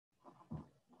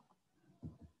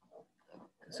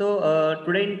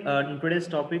In today's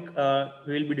topic,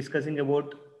 we will be discussing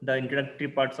about the introductory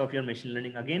parts of your machine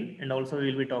learning again, and also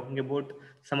we will be talking about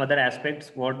some other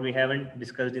aspects what we haven't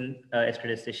discussed in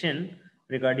yesterday's session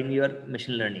regarding your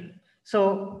machine learning. We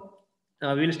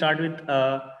will start with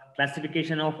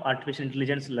classification of artificial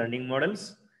intelligence learning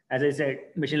models. As I said,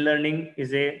 machine learning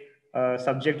is a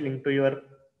subject linked to your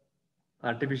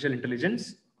artificial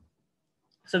intelligence.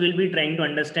 So we'll be trying to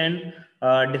understand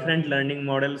different learning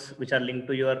models which are linked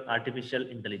to your artificial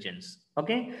intelligence.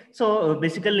 Okay, so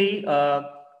basically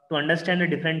to understand the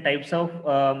different types of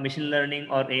machine learning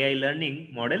or AI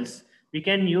learning models, we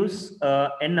can use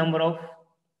n number of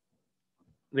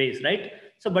ways, right?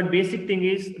 So, but basic thing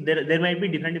is there might be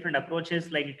different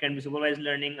approaches, like it can be supervised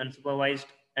learning, unsupervised,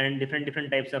 and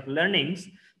different types of learnings.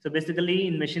 So basically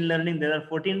in machine learning, there are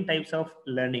 14 types of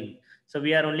learning. So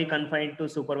we are only confined to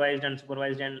supervised,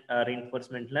 unsupervised, and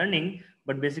reinforcement learning.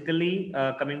 But basically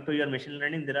coming to your machine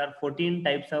learning, there are 14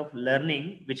 types of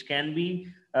learning which can be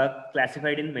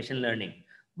classified in machine learning.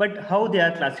 But how they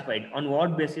are classified, on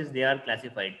what basis they are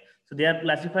classified? So they are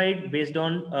classified based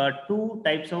on two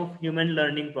types of human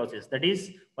learning process. That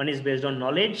is, one is based on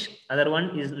knowledge, other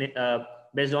one is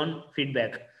based on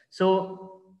feedback.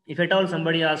 So if at all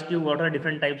somebody asks you what are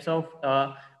different types of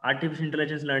artificial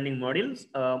intelligence learning models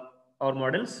or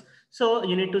models, so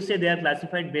you need to say they are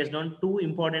classified based on two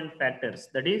important factors.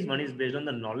 That is, one is based on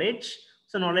the knowledge.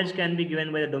 So knowledge can be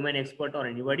given by the domain expert or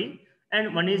anybody,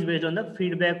 and one is based on the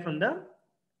feedback from the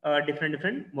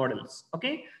different models.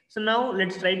 Okay, so now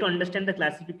let's try to understand the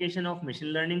classification of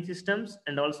machine learning systems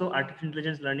and also artificial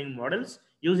intelligence learning models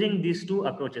using these two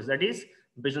approaches, that is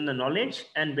based on the knowledge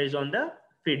and based on the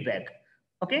feedback.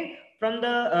 Okay, from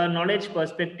the knowledge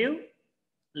perspective,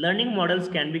 learning models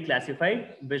can be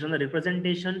classified based on the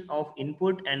representation of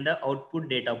input and the output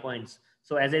data points.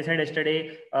 So as I said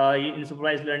yesterday, in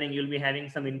supervised learning, you'll be having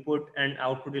some input and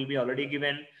output will be already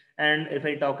given. And if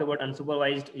I talk about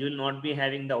unsupervised, you will not be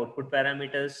having the output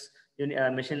parameters.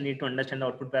 Machine need to understand the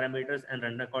output parameters and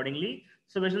run accordingly.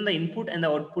 So based on the input and the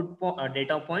output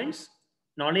data points,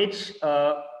 knowledge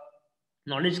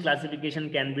classification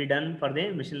can be done for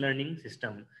the machine learning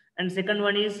system. And second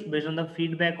one is based on the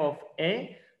feedback of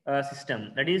a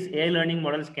system. That is, AI learning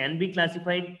models can be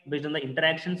classified based on the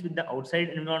interactions with the outside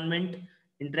environment,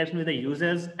 interaction with the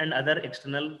users, and other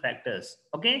external factors.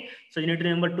 Okay, so you need to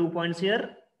remember 2 points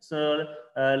here. So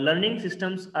learning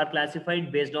systems are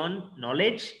classified based on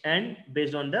knowledge and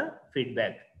based on the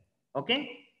feedback. Okay,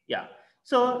 yeah.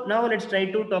 So now let's try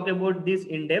to talk about this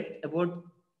in depth, about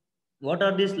what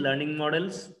are these learning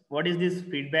models, what is this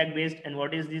feedback based, and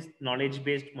what is this knowledge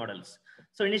based models.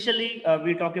 So initially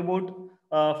we talk about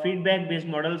feedback based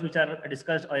models, which are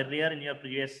discussed earlier in your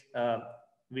previous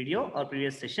video or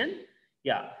previous session.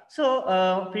 Yeah,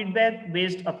 so feedback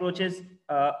based approaches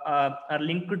are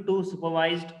linked to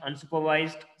supervised,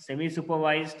 unsupervised, semi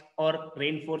supervised, or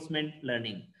reinforcement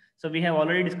learning. So we have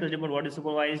already discussed about what is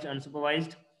supervised,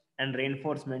 unsupervised, and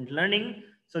reinforcement learning.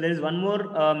 So there is one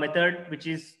more method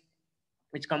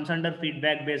which comes under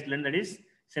feedback based learning, that is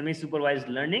semi supervised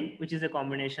learning, which is a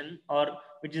combination, or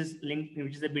which is linked,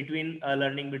 which is a between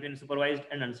learning between supervised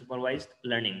and unsupervised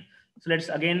learning. So let's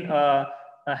again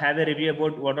have a review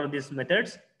about what are these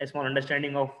methods, a small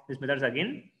understanding of these methods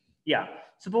again. Yeah,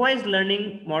 supervised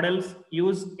learning models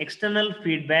use external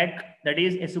feedback. That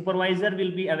is, a supervisor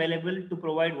will be available to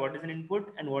provide what is an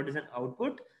input and what is an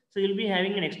output. So you'll be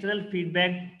having an external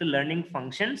feedback to learning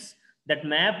functions that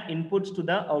map inputs to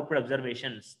the output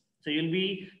observations. So you'll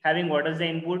be having what is the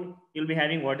input, you'll be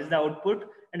having what is the output,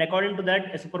 and according to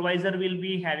that, a supervisor will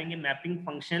be having a mapping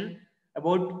function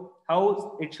about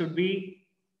how it should be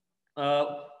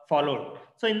followed.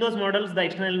 So in those models, the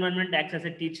external environment acts as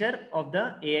a teacher of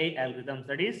the AI algorithms.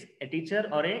 That is, a teacher,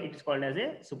 or it is called as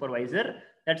a supervisor.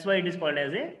 That's why it is called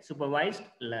as a supervised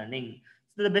learning.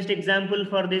 So the best example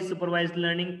for this supervised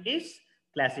learning is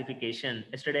classification.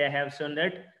 Yesterday I have shown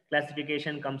that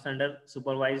classification comes under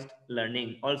supervised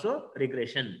learning, also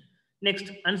regression. Next,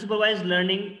 unsupervised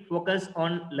learning focus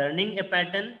on learning a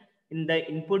pattern in the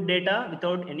input data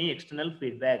without any external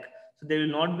feedback. So there will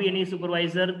not be any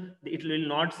supervisor. It will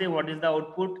not say what is the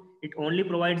output. It only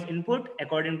provides input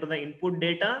according to the input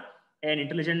data. An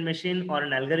intelligent machine or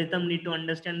an algorithm need to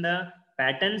understand the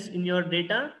patterns in your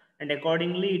data, and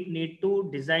accordingly it need to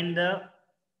design the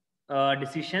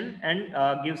decision and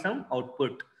give some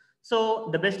output. So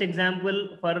the best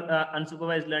example for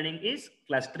unsupervised learning is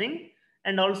clustering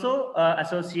and also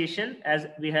association, as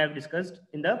we have discussed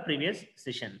in the previous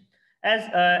session. As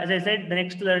I said, the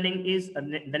next learning is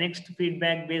the next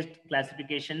feedback based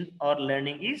classification or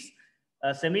learning is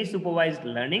semi-supervised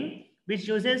learning. which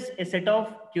uses a set of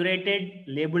curated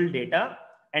labeled data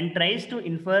and tries to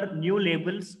infer new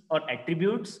labels or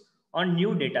attributes on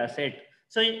new data set.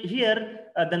 So here,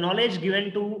 the knowledge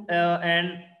given to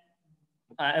an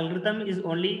algorithm is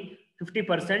only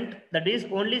 50%. That is,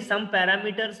 only some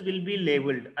parameters will be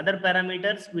labeled. Other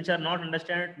parameters which are not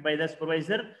understood by the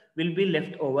supervisor will be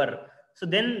left over. So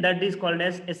then that is called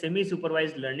as a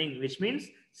semi-supervised learning, which means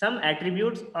some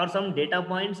attributes or some data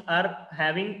points are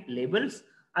having labels,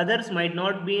 others might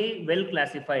not be well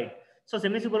classified. So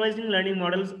semi-supervised learning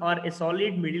models are a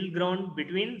solid middle ground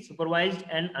between supervised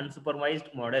and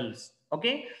unsupervised models.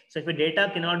 Okay, so if a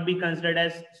data cannot be considered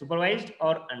as supervised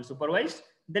or unsupervised,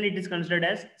 then it is considered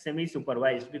as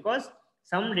semi-supervised, because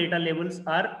some data labels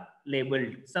are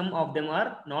labeled, some of them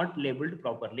are not labeled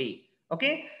properly.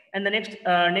 Okay, and the next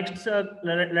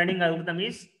learning algorithm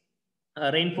is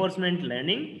reinforcement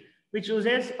learning, which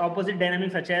uses opposite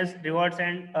dynamics such as rewards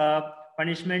and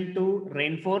punishment to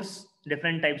reinforce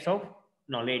different types of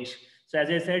knowledge. So as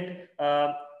I said,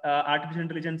 artificial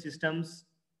intelligence systems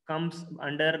comes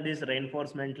under this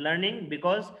reinforcement learning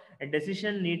because a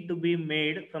decision need to be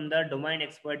made from the domain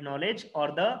expert knowledge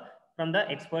or from the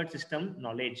expert system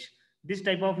knowledge. This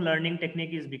type of learning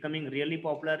technique is becoming really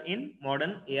popular in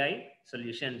modern AI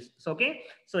solutions. So okay,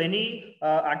 so any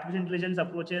artificial intelligence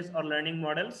approaches or learning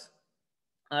models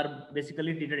are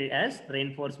basically treated as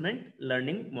reinforcement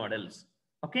learning models.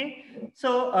 Okay,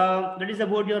 so that is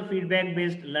about your feedback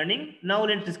based learning. Now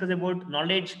let's discuss about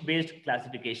knowledge based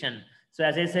classification. So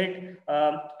as I said,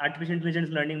 artificial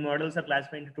intelligence learning models are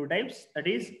classified into two types, that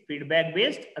is feedback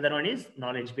based, other one is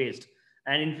knowledge based.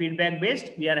 And in feedback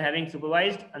based, we are having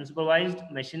supervised,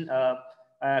 unsupervised machine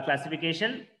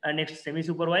classification, next semi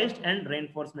supervised and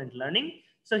reinforcement learning.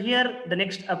 So here the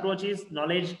next approach is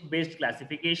knowledge based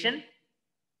classification.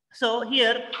 So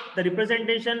here the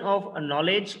representation of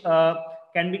knowledge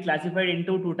can be classified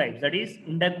into two types, that is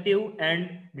inductive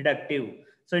and deductive.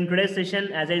 So in today's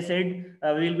session, as I said,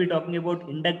 we will be talking about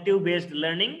inductive based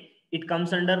learning. It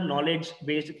comes under knowledge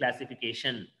based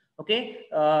classification. Okay,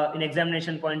 in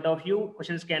examination point of view,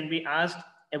 questions can be asked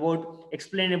about,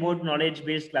 explain about knowledge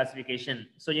based classification.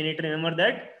 So you need to remember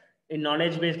that in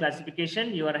knowledge based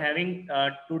classification, you are having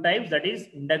two types, that is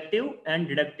inductive and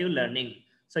deductive learning.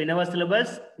 So in our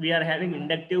syllabus, we are having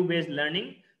inductive based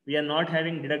learning. We are not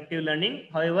having deductive learning.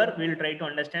 However, we will try to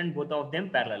understand both of them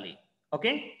parallelly.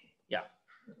 Okay. Yeah.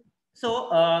 So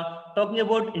talking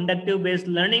about inductive based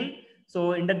learning.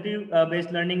 So inductive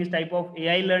based learning is type of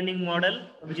AI learning model,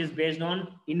 which is based on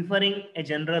inferring a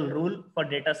general rule for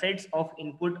data sets of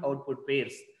input output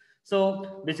pairs.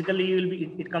 So basically you will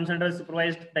be, it comes under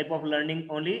supervised type of learning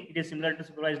only. It is similar to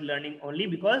supervised learning only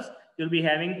because you'll be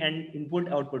having an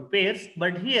input output pairs,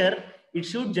 but here it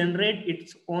should generate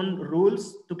its own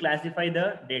rules to classify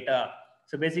the data.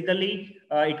 So basically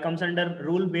it comes under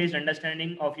rule based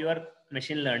understanding of your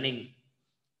machine learning.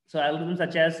 So algorithms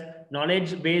such as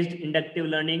knowledge based inductive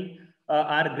learning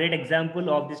are great example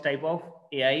of this type of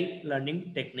AI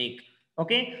learning technique.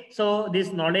 Okay, so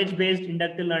this knowledge based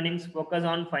inductive learnings focus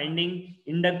on finding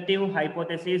inductive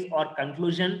hypothesis or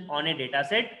conclusion on a data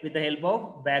set with the help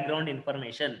of background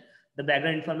information. The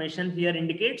background information here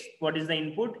indicates what is the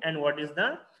input and what is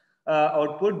the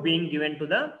output being given to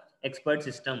the expert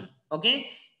system. Okay,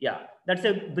 yeah, that's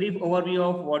a brief overview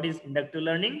of what is inductive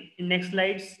learning. In next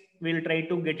slides, we'll try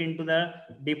to get into the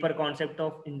deeper concept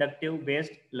of inductive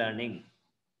based learning.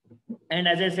 And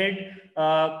as I said,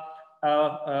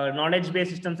 knowledge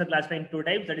based systems are classified in two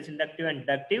types, that is inductive and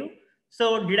deductive.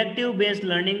 So deductive based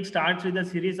learning starts with a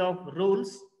series of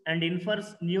rules and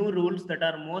infers new rules that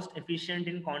are most efficient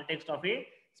in context of a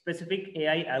specific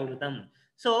AI algorithm.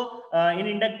 So in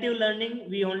inductive learning,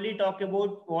 we only talk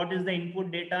about what is the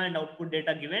input data and output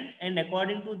data given, and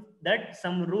according to that,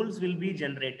 some rules will be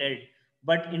generated.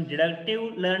 But in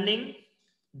deductive learning,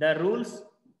 the rules,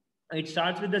 it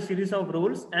starts with a series of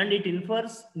rules and it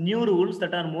infers new rules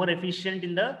that are more efficient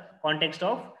in the context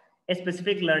of a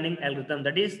specific learning algorithm.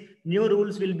 That is, new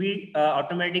rules will be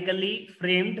automatically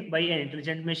framed by an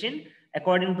intelligent machine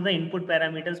according to the input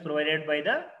parameters provided by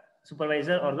the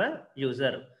supervisor or the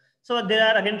user. So they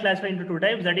are again classified into two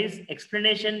types, that is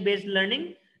explanation based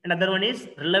learning and other one is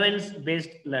relevance based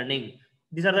learning.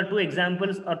 These are the two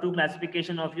examples or two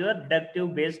classification of your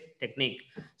deductive based technique.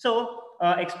 So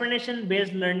explanation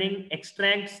based learning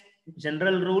extracts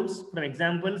general rules from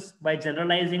examples by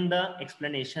generalizing the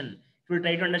explanation. If you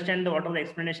try to understand what are the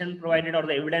explanation provided or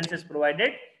the evidences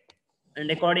provided,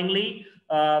 and accordingly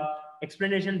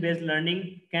explanation based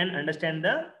learning can understand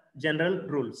the general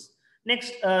rules.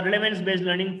 Next, relevance based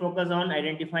learning focus on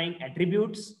identifying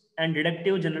attributes and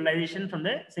deductive generalization from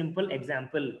the simple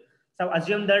example. So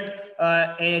assume that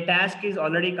a task is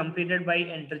already completed by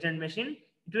an intelligent machine.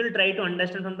 It will try to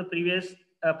understand from the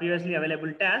previously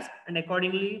available task, and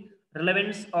accordingly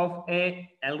relevance of a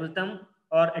algorithm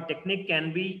or a technique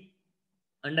can be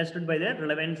understood by the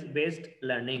relevance based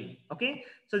learning. Okay,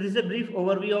 so this is a brief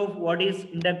overview of what is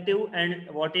inductive and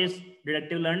what is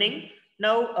deductive learning.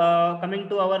 Now coming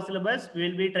to our syllabus, we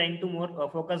will be trying to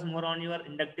focus more on your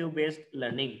inductive based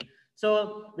learning.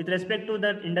 So with respect to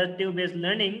that inductive based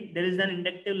learning, there is an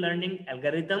inductive learning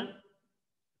algorithm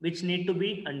which need to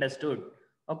be understood.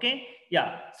 Okay,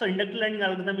 yeah. So inductive learning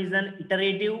algorithm is an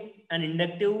iterative and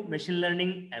inductive machine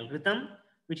learning algorithm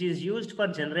which is used for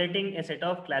generating a set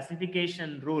of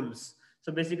classification rules.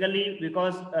 So basically,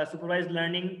 because supervised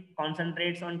learning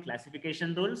concentrates on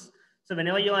classification rules, so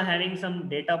whenever you are having some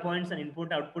data points and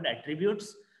input output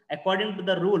attributes, according to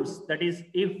the rules, that is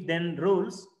if then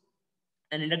rules,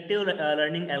 an inductive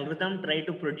learning algorithm try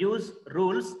to produce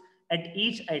rules at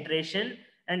each iteration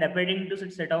and appending to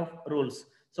a set of rules.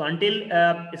 So until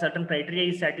a certain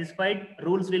criteria is satisfied,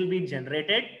 rules will be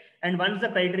generated. And once the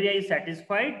criteria is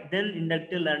satisfied, then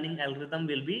inductive learning algorithm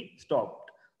will be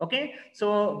stopped. Okay.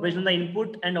 So based on the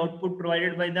input and output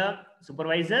provided by the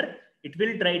supervisor, it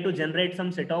will try to generate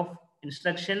some set of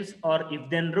instructions or if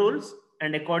then rules.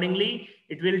 And accordingly,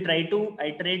 it will try to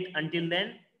iterate until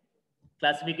then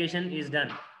classification is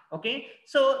done. Okay,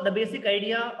 so the basic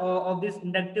idea of this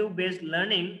inductive based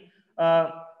learning uh,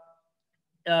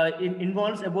 it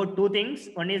involves about two things.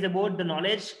 One is about the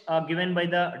knowledge given by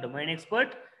the domain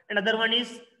expert, and other one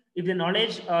is if the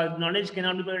knowledge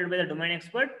cannot be provided by the domain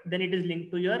expert, then it is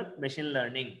linked to your machine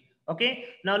learning. Okay,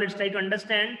 now let's try to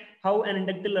understand how an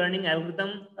inductive learning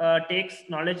algorithm takes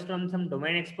knowledge from some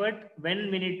domain expert,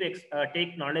 when we need to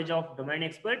take knowledge of domain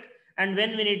expert, and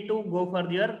when we need to go for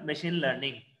your machine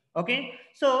learning. Okay,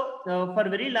 so for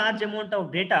very large amount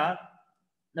of data,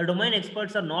 the domain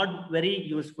experts are not very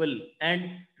useful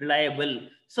and reliable.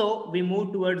 So we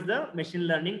move towards the machine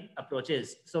learning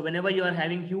approaches. So whenever you are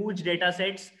having huge data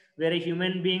sets where a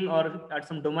human being or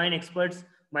some domain experts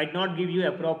might not give you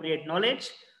appropriate knowledge,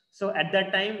 so at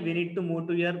that time we need to move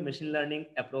to your machine learning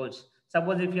approach.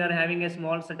 Suppose if you are having a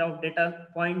small set of data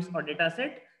points or data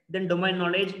set, then domain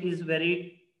knowledge is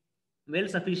very well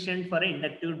sufficient for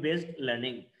inductive based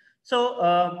learning.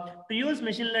 So to use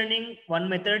machine learning, one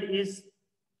method is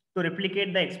to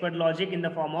replicate the expert logic in the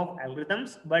form of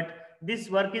algorithms, but this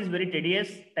work is very tedious,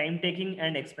 time taking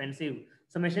and expensive.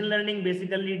 So machine learning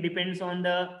basically depends on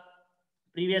the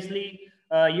previously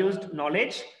used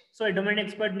knowledge. So a domain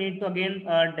expert need to again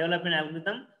develop an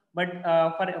algorithm, but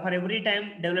for every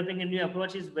time developing a new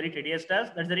approach is very tedious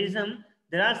task. That's the reason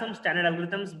there are some standard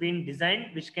algorithms being designed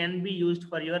which can be used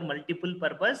for your multiple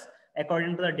purpose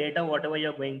according to the data whatever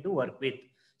you're going to work with.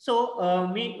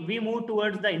 So we move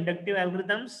towards the inductive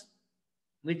algorithms,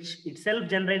 which itself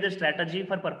generates a strategy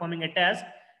for performing a task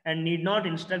and need not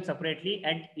instruct separately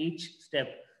at each step.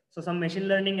 So some machine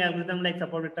learning algorithm like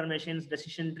support vector machines,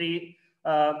 decision tree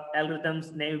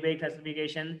algorithms, naive Bayes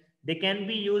classification, they can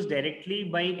be used directly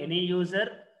by any user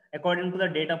according to the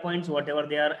data points whatever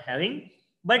they are having.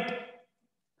 But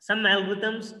some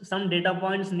algorithms, some data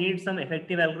points need some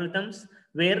effective algorithms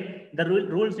where the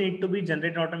rules need to be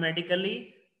generated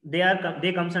automatically.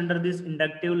 They comes under this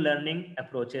inductive learning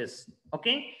approaches.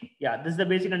 Okay, yeah, this is the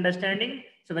basic understanding.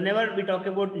 So whenever we talk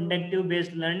about inductive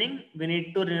based learning, we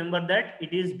need to remember that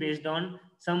it is based on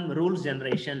some rules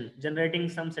generation, generating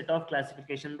some set of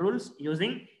classification rules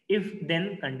using if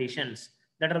then conditions.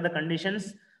 That are the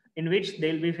conditions in which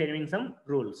they will be framing some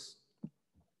rules.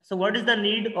 So what is the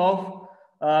need of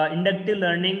inductive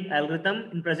learning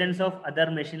algorithm in presence of other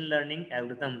machine learning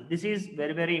algorithm? This is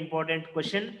very, very important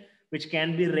question which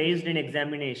can be raised in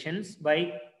examinations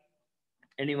by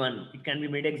anyone. It can be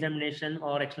mid examination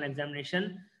or external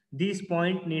examination. These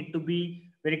points need to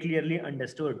be very clearly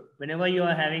understood. Whenever you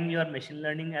are having your machine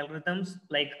learning algorithms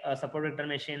like support vector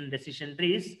machine, decision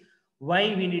trees,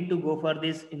 why we need to go for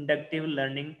this inductive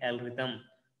learning algorithm?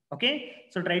 Okay,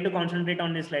 so try to concentrate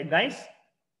on this slide, guys.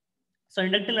 So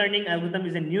inductive learning algorithm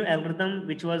is a new algorithm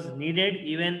which was needed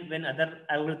even when other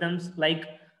algorithms like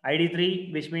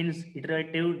ID3, which means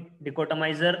iterative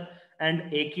dichotomizer,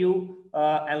 and AQ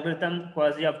algorithm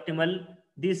quasi-optimal.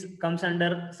 This comes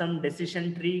under some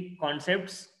decision tree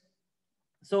concepts.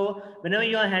 So whenever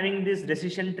you are having this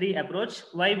decision tree approach,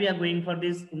 why we are going for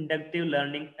this inductive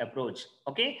learning approach?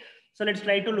 Okay, so let's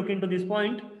try to look into this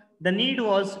point. The need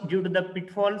was due to the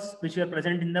pitfalls which were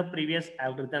present in the previous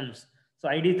algorithms. So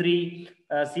ID3,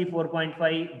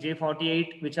 C4.5,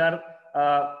 J48, which are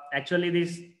actually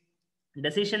these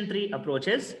decision tree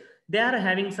approaches, they are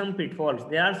having some pitfalls.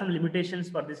 There are some limitations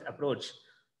for this approach.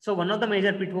 So one of the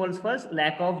major pitfalls was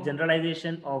lack of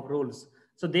generalization of rules.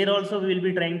 So there also we will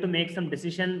be trying to make some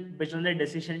decision based on the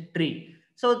decision tree.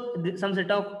 So some set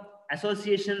of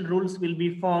association rules will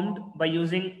be formed by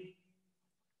using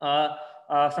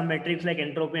some metrics like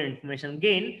entropy and information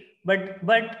gain, but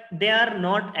they are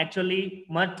not actually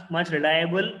much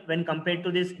reliable when compared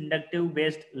to this inductive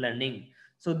based learning.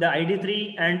 So the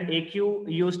ID3 and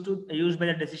AQ used by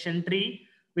the decision tree,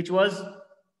 which was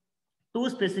too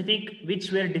specific,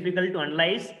 which were difficult to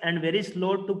analyze and very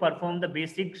slow to perform the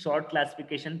basic short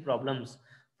classification problems.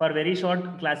 For very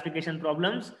short classification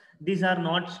problems, these are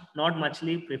not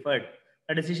muchly preferred.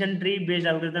 The decision tree based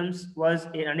algorithms was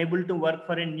unable to work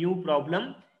for a new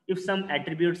problem if some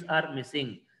attributes are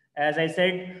missing. As I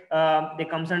said, they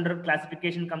comes under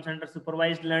classification, comes under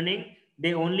supervised learning.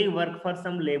 They only work for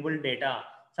some labeled data.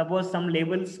 Suppose some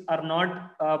labels are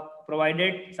not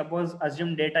provided. Suppose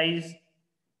assumed data is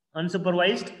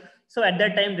unsupervised. So at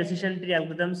that time, decision tree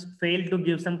algorithms fail to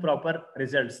give some proper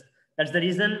results. That's the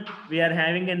reason we are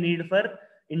having a need for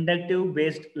inductive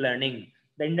based learning.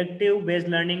 The inductive based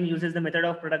learning uses the method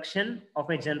of production of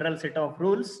a general set of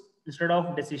rules instead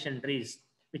of decision trees,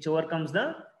 which overcomes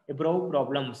the above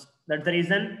problems. That's the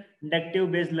reason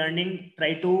inductive based learning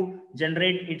try to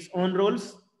generate its own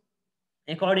rules.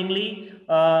 Accordingly,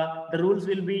 the rules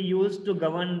will be used to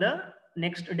govern the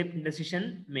next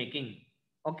decision making.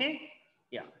 Okay,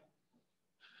 yeah.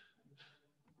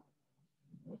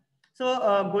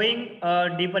 So going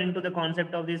deeper into the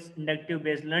concept of this inductive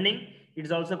based learning, it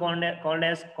is also called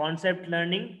as concept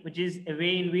learning, which is a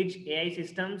way in which AI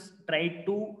systems try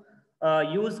to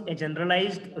use a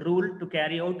generalized rule to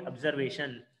carry out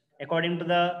observation. According to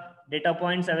the data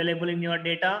points available in your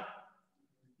data,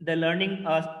 the learning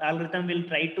algorithm will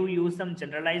try to use some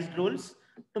generalized rules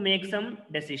to make some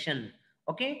decision.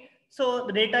 Okay, so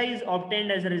the data is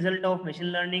obtained as a result of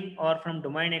machine learning or from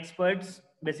domain experts,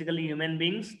 basically human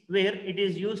beings, where it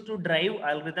is used to drive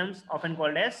algorithms often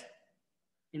called as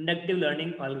inductive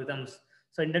learning algorithms.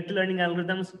 So inductive learning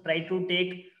algorithms try to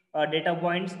take data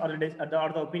points or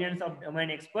the opinions of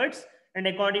domain experts, and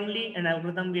accordingly an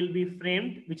algorithm will be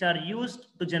framed which are used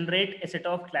to generate a set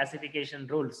of classification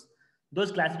rules.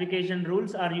 Those classification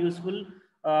rules are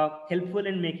helpful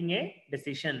in making a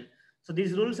decision. So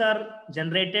these rules are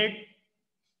generated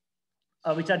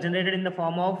which are generated in the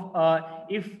form of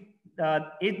if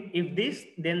this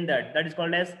then that is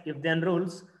called as if then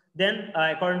rules. Then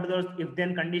according to those if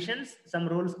then conditions, some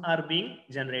rules are being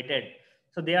generated.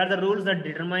 So they are the rules that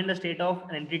determine the state of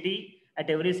an entity at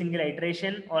every single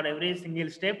iteration or every single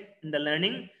step in the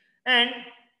learning, and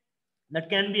that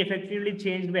can be effectively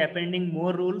changed by appending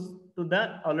more rules to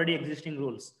the already existing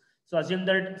rules. So assume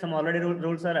that some already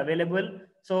rules are available.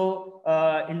 So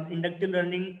in inductive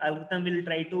learning algorithm will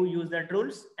try to use that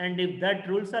rules, and if that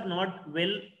rules are not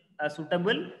well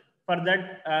suitable for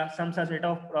that some set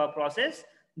of process,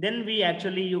 then we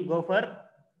actually you go for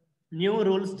new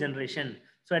rules generation.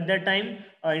 So at that time,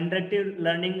 inductive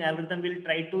learning algorithm will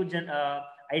try to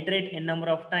iterate a number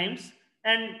of times,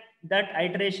 and that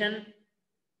iteration,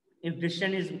 if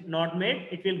decision is not made,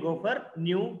 it will go for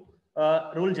new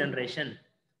rule generation.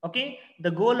 Okay,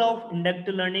 the goal of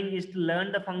inductive learning is to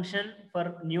learn the function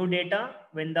for new data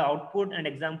when the output and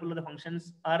example of the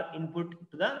functions are input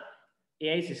to the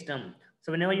AI system.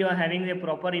 So whenever you are having a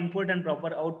proper input and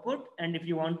proper output, and if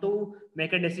you want to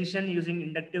make a decision using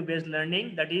inductive based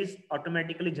learning that is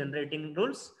automatically generating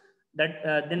rules, that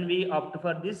then we opt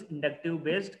for this inductive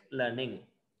based learning.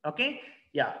 Okay,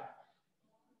 yeah.